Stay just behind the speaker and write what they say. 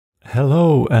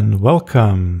Hello and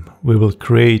welcome! We will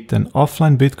create an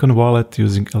offline Bitcoin wallet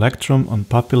using Electrum on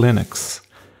Puppy Linux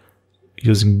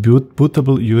using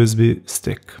bootable USB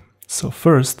stick. So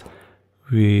first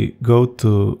we go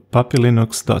to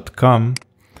puppylinux.com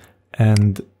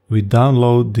and we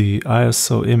download the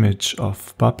ISO image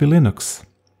of Puppy Linux.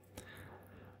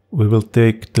 We will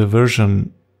take the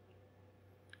version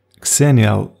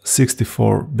Xenial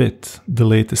 64-bit, the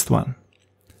latest one.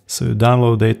 So you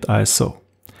download that ISO.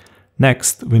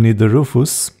 Next, we need the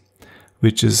Rufus,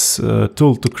 which is a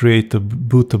tool to create a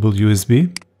bootable USB.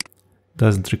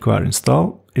 Doesn't require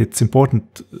install. It's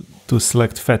important to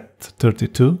select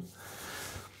FAT32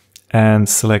 and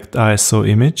select ISO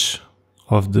image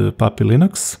of the Puppy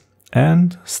Linux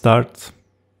and start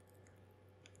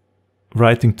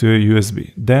writing to your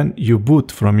USB. Then you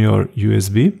boot from your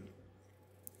USB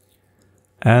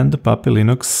and the Puppy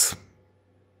Linux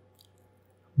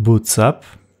boots up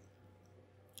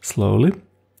slowly,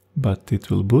 but it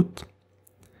will boot.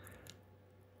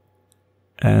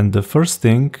 And the first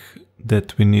thing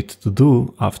that we need to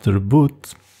do after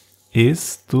boot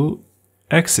is to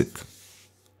exit,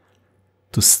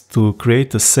 to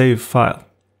create a save file.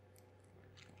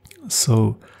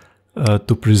 So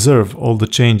to preserve all the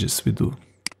changes we do.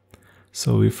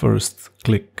 So we first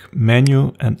click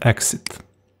menu and exit,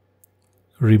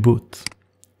 reboot.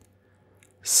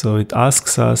 So it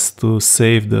asks us to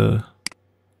save the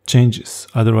changes,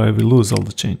 otherwise we lose all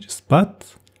the changes.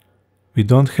 But we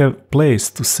don't have place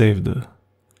to save the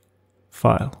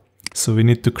file, so we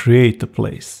need to create a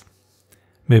place.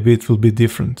 Maybe it will be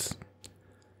different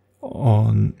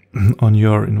on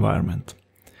your environment.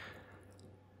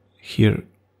 Here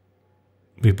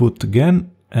we boot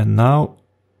again, and now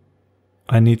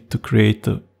I need to create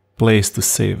a place to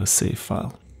save a save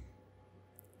file.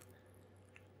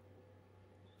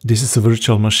 This is a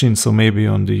virtual machine, so maybe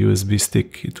on the USB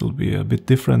stick it will be a bit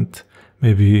different.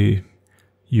 Maybe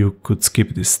you could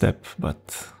skip this step,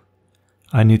 but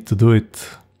I need to do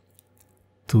it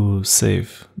to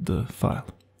save the file,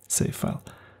 save file.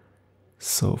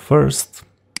 So first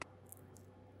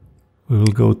we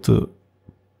will go to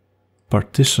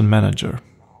partition manager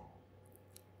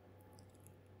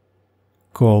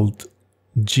called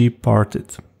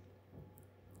gparted.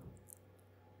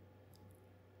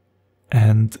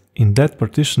 And in that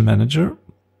partition manager,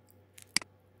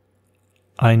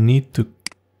 I need to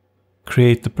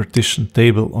create a partition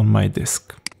table on my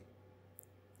disk.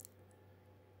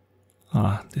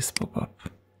 This pop up.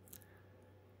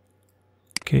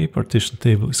 Okay, partition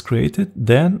table is created.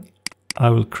 Then I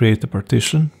will create a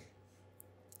partition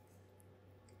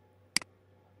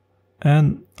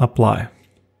and apply.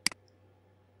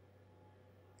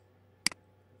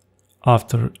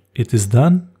 After it is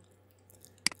done,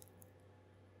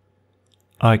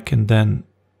 I can then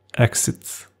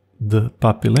exit the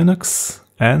Puppy Linux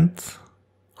and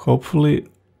hopefully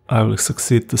I will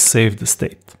succeed to save the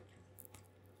state.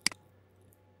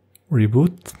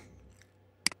 Reboot.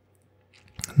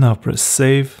 Now press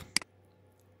save,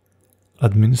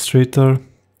 administrator,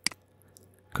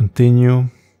 continue,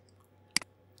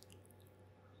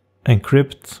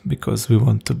 encrypt, because we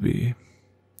want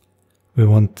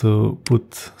to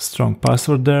put strong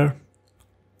password there.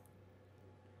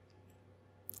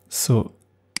 So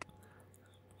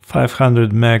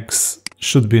 500 megs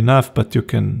should be enough, but you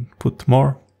can put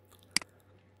more.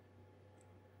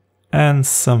 And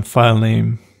some file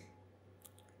name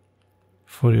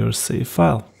for your save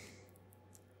file.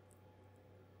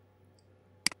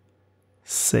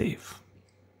 Save.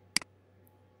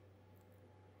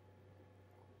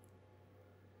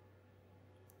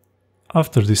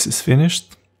 After this is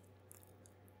finished,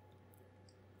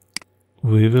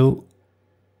 we will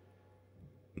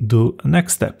do a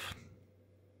next step.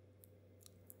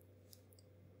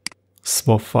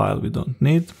 Swap file we don't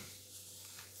need,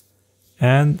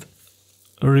 and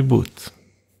a reboot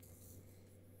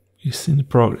is in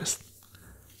progress.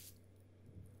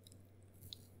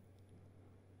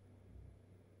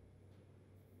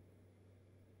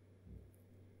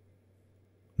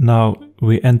 Now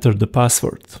we enter the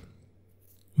password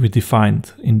we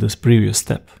defined in this previous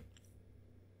step.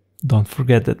 Don't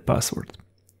forget that password.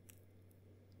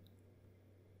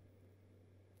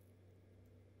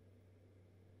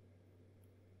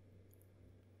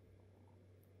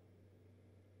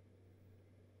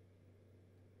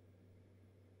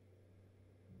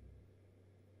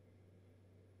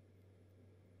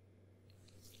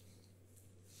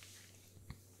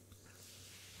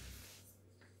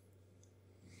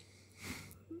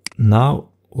 Now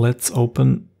let's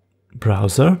open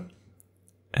browser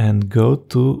and go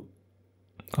to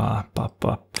pop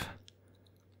up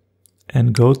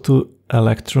and go to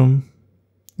Electrum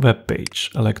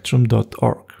webpage,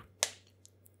 electrum.org.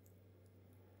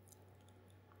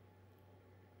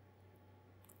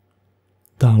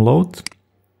 Download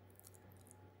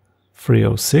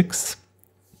 306,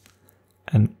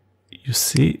 and you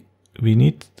see we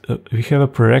have a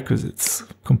prerequisites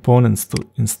components to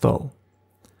install,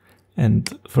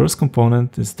 and first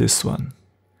component is this one.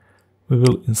 We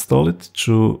will install it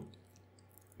through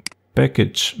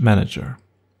package manager,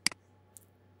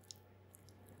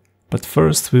 but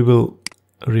first we will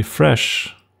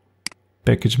refresh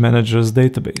package manager's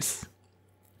database.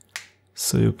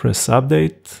 So you press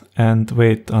update and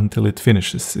wait until it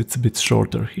finishes. It's a bit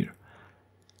shorter here.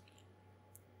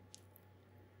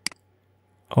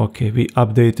 Okay, we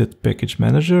updated package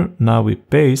manager. Now we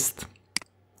paste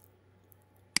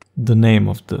the name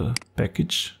of the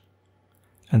package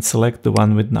and select the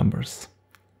one with numbers.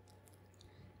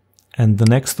 And the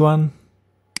next one.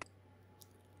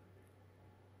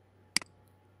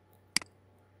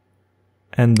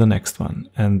 And the next one.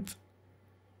 And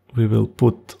we will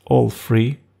put all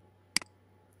three.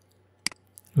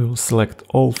 We will select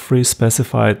all three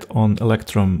specified on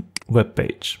Electrum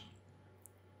webpage.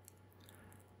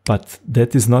 But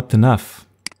that is not enough,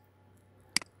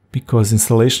 because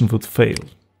installation would fail.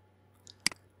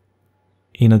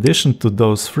 In addition to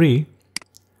those three,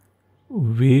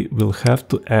 we will have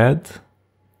to add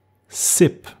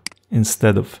zip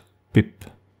instead of pip.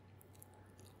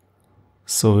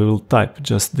 So we will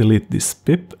just delete this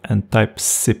pip and type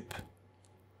zip,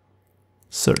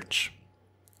 search,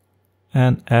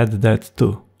 and add that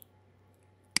too.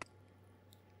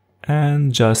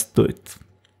 And just do it.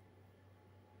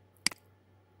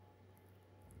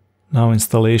 Now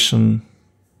installation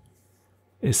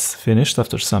is finished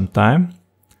after some time,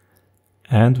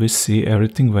 and we see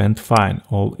everything went fine.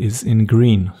 All is in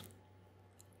green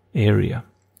area.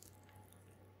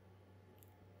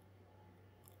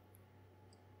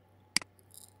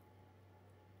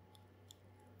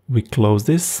 We close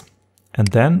this, and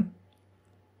then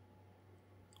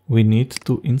we need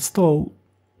to install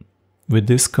with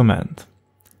this command,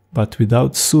 but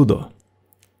without sudo.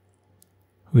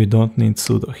 We don't need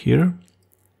sudo here,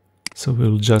 so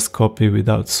we'll just copy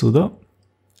without sudo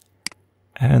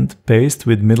and paste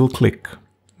with middle click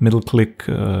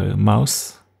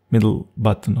mouse, middle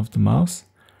button of the mouse,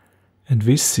 and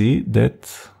we see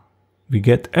that we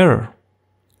get error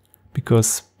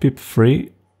because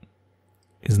pip3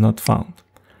 is not found.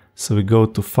 So we go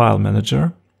to File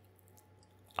Manager,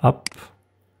 up,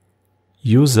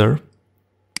 User,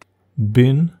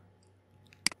 bin,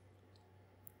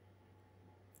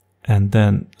 and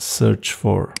then search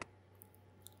for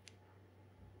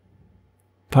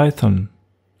Python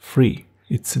 3.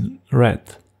 It's in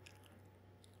red.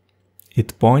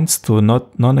 It points to a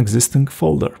non-existing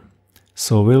folder.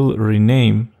 So we'll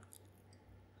rename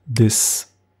this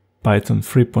Python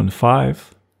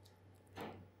 3.5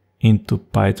 into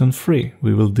Python 3.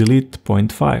 We will delete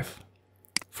 0.5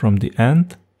 from the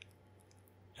end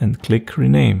and click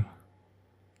rename.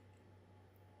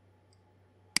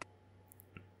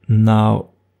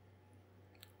 Now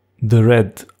the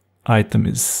red item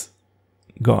is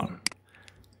gone.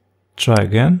 Try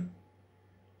again.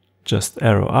 Just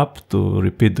arrow up to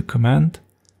repeat the command.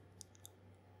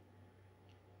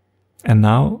 And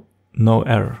now no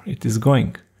error. It is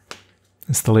going.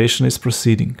 Installation is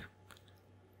proceeding.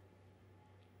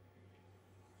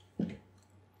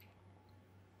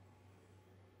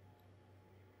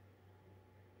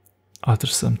 After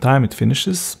some time it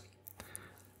finishes,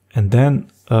 and then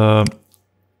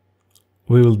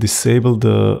we will disable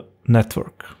the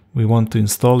network. We want to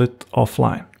install it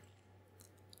offline.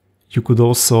 You could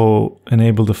also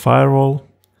enable the firewall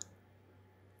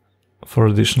for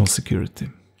additional security.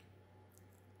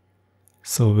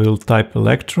 So we'll type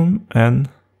Electrum and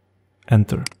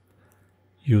enter.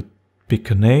 You pick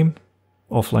a name,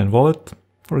 offline wallet,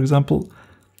 for example,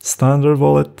 standard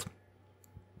wallet,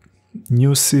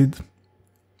 new seed,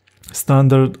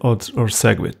 standard or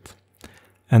Segwit.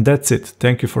 And that's it.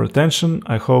 Thank you for attention.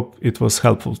 I hope it was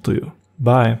helpful to you.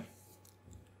 Bye.